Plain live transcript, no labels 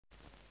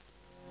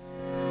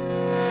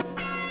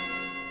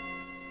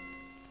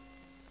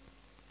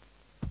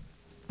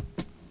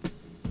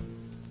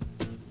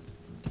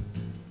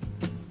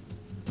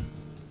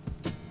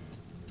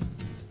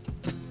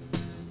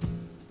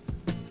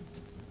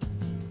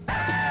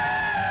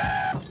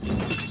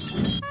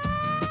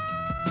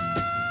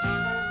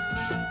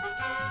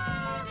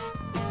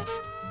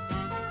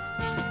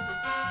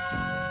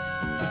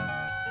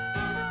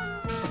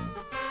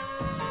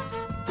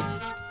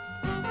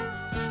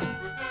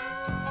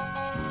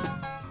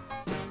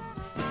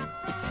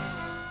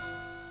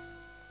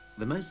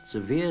most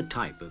severe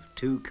type of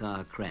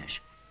two-car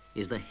crash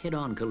is the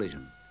head-on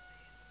collision.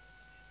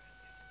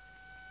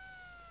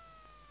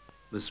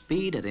 The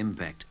speed at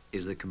impact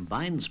is the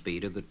combined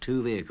speed of the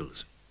two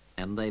vehicles,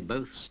 and they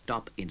both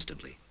stop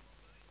instantly.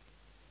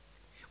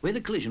 Where the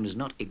collision is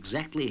not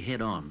exactly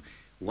head-on,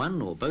 one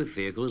or both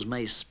vehicles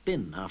may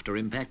spin after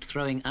impact,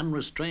 throwing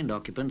unrestrained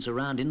occupants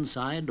around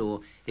inside or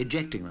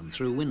ejecting them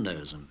through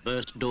windows and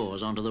burst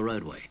doors onto the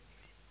roadway.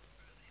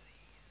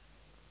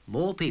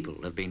 More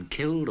people have been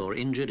killed or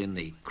injured in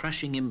the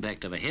crushing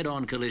impact of a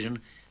head-on collision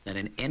than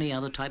in any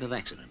other type of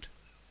accident.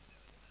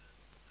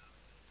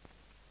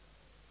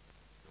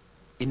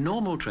 In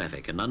normal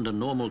traffic and under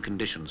normal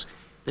conditions,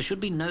 there should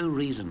be no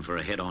reason for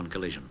a head-on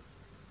collision,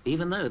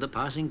 even though the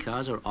passing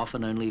cars are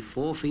often only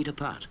 4 feet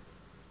apart.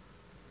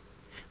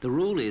 The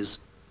rule is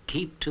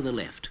keep to the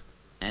left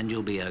and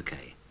you'll be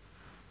okay.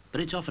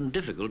 But it's often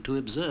difficult to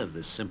observe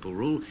this simple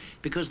rule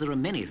because there are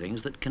many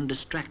things that can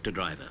distract a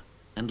driver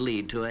and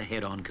lead to a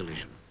head-on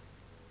collision.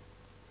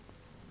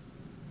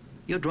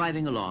 You're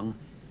driving along,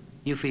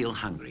 you feel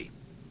hungry.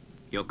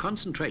 Your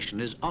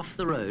concentration is off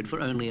the road for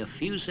only a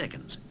few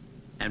seconds,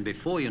 and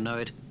before you know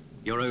it,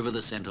 you're over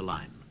the center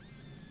line.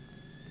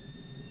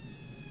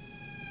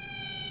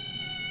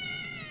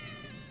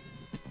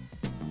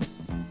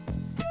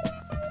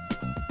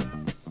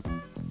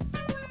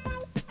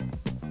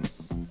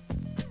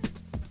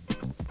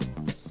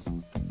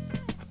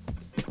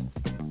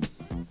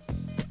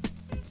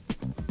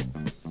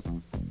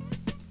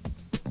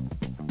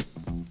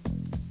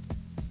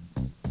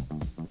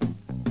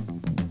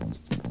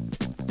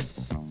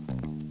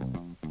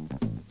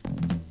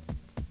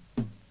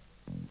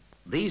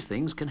 These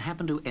things can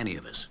happen to any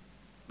of us,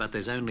 but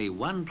there's only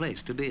one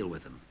place to deal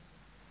with them,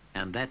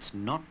 and that's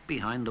not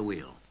behind the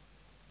wheel.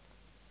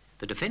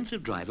 The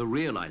defensive driver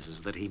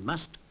realizes that he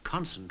must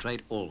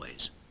concentrate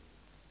always.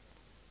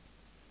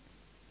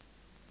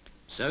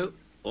 So,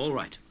 all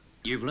right,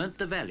 you've learnt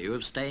the value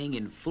of staying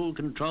in full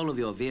control of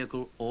your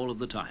vehicle all of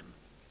the time.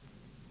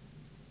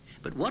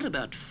 But what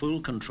about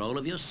full control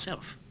of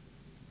yourself?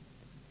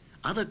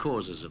 Other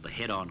causes of the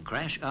head-on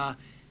crash are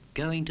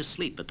going to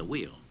sleep at the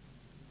wheel.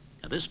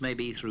 Now, this may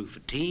be through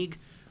fatigue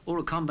or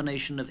a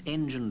combination of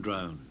engine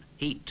drone,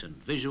 heat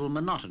and visual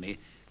monotony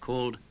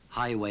called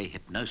highway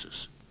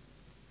hypnosis.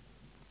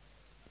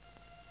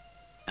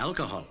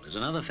 Alcohol is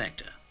another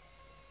factor.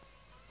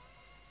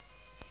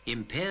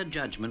 Impaired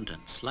judgment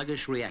and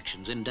sluggish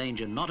reactions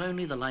endanger not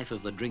only the life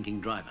of the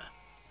drinking driver,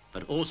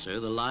 but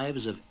also the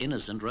lives of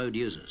innocent road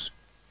users.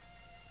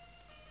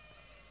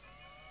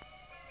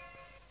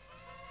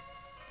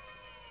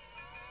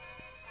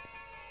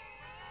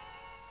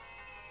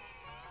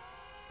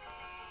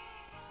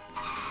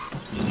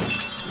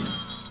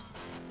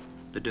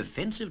 The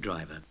defensive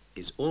driver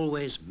is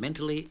always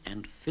mentally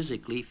and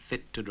physically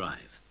fit to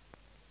drive.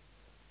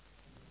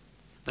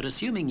 But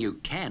assuming you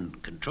can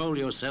control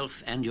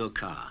yourself and your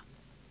car,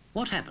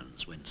 what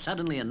happens when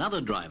suddenly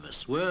another driver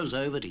swerves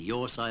over to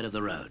your side of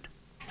the road?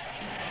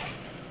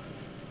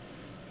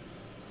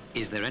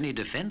 Is there any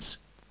defense?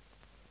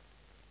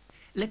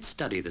 Let's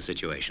study the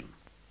situation.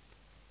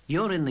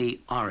 You're in the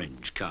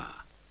orange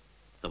car.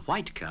 The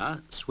white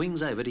car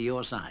swings over to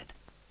your side.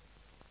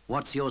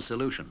 What's your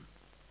solution?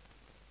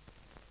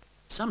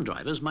 Some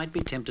drivers might be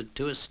tempted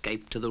to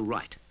escape to the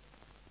right.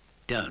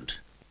 Don't.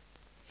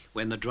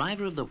 When the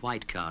driver of the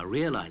white car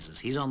realizes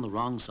he's on the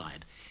wrong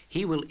side,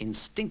 he will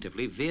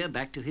instinctively veer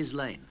back to his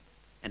lane.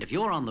 And if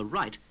you're on the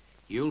right,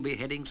 you'll be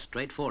heading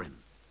straight for him.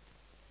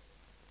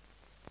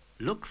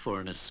 Look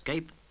for an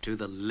escape to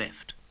the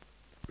left.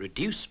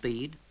 Reduce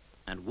speed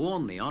and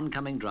warn the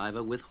oncoming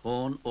driver with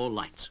horn or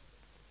lights.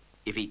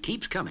 If he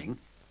keeps coming,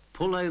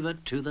 pull over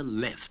to the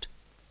left,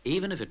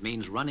 even if it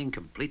means running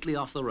completely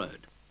off the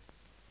road.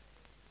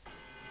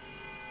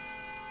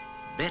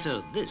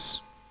 Better this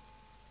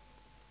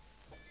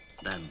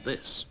than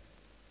this.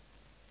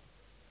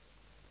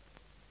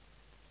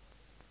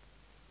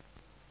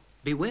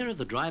 Beware of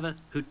the driver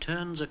who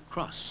turns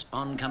across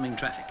oncoming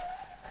traffic.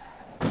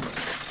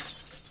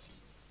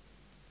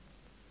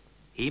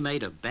 He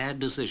made a bad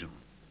decision.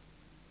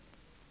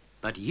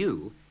 But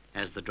you,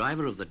 as the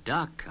driver of the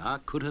dark car,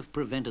 could have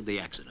prevented the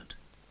accident.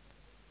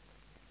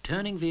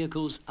 Turning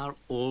vehicles are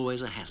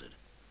always a hazard.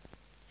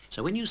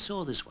 So when you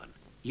saw this one,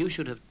 you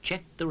should have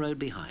checked the road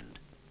behind,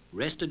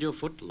 rested your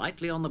foot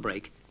lightly on the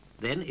brake,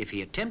 then if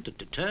he attempted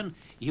to turn,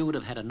 you would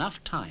have had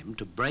enough time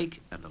to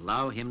brake and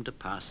allow him to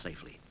pass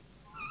safely.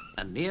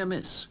 A near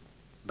miss,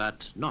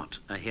 but not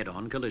a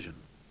head-on collision.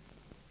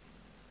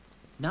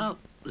 Now,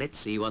 let's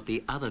see what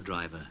the other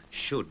driver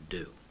should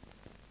do.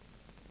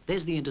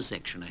 There's the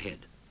intersection ahead.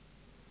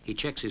 He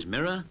checks his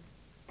mirror,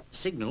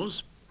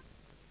 signals,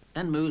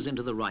 and moves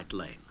into the right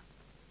lane.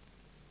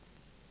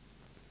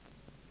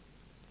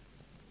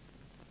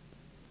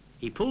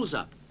 He pulls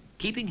up,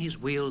 keeping his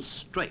wheels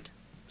straight,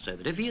 so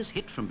that if he is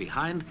hit from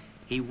behind,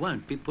 he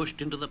won't be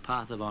pushed into the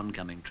path of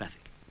oncoming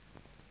traffic.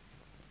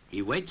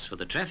 He waits for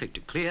the traffic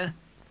to clear,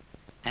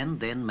 and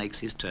then makes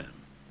his turn.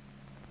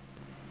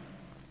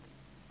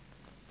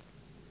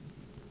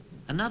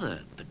 Another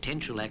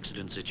potential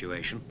accident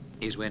situation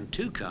is when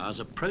two cars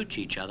approach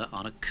each other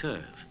on a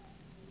curve.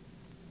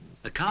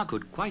 A car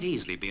could quite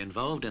easily be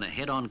involved in a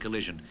head-on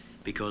collision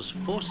because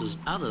forces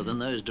other than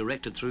those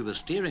directed through the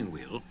steering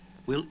wheel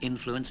will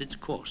influence its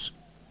course.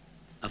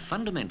 A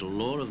fundamental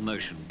law of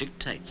motion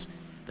dictates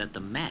that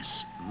the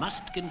mass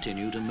must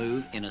continue to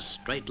move in a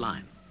straight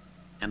line,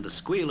 and the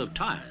squeal of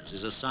tires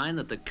is a sign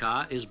that the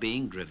car is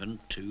being driven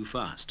too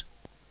fast.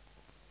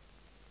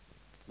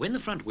 When the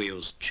front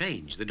wheels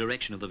change the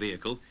direction of the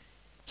vehicle,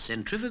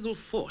 centrifugal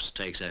force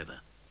takes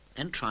over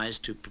and tries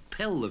to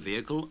propel the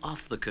vehicle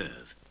off the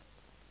curve.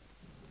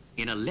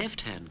 In a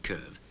left-hand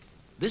curve,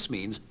 this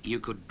means you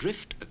could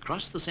drift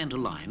across the centre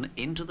line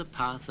into the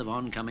path of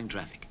oncoming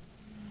traffic.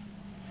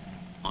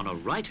 On a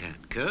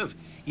right-hand curve,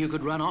 you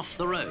could run off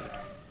the road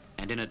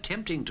and in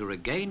attempting to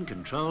regain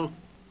control,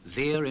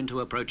 veer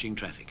into approaching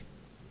traffic.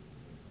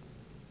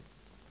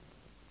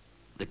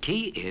 The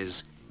key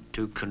is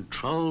to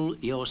control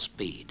your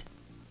speed.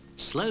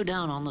 Slow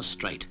down on the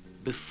straight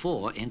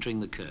before entering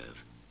the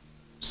curve.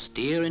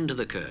 Steer into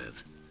the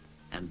curve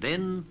and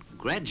then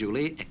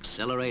gradually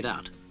accelerate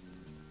out.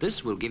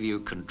 This will give you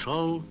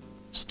control,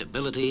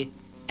 stability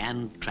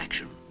and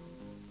traction.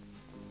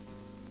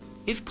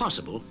 If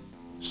possible,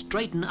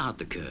 straighten out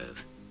the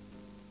curve.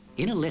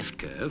 In a left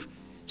curve,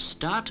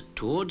 start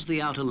towards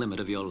the outer limit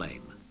of your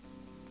lane.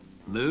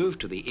 Move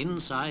to the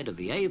inside of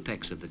the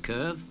apex of the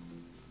curve,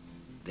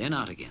 then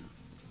out again.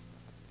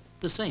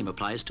 The same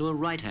applies to a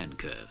right-hand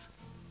curve.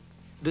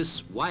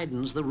 This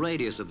widens the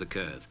radius of the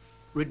curve,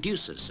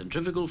 reduces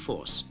centrifugal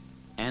force,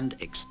 and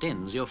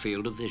extends your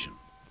field of vision.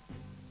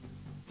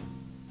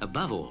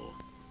 Above all,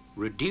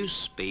 reduce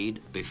speed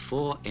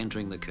before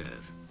entering the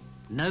curve.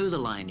 Know the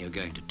line you're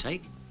going to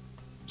take,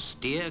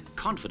 steer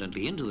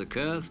confidently into the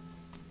curve,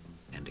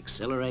 and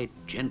accelerate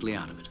gently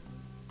out of it.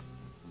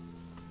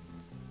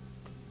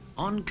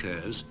 On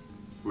curves,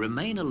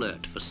 remain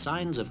alert for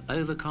signs of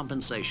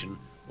overcompensation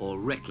or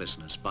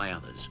recklessness by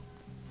others.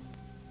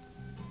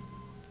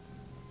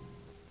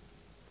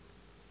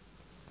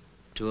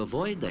 To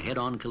avoid the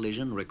head-on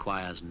collision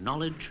requires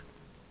knowledge,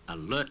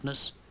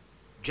 alertness,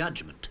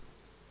 judgment,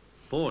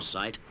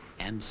 foresight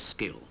and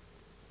skill.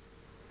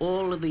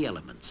 All of the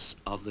elements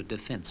of the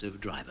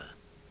defensive driver.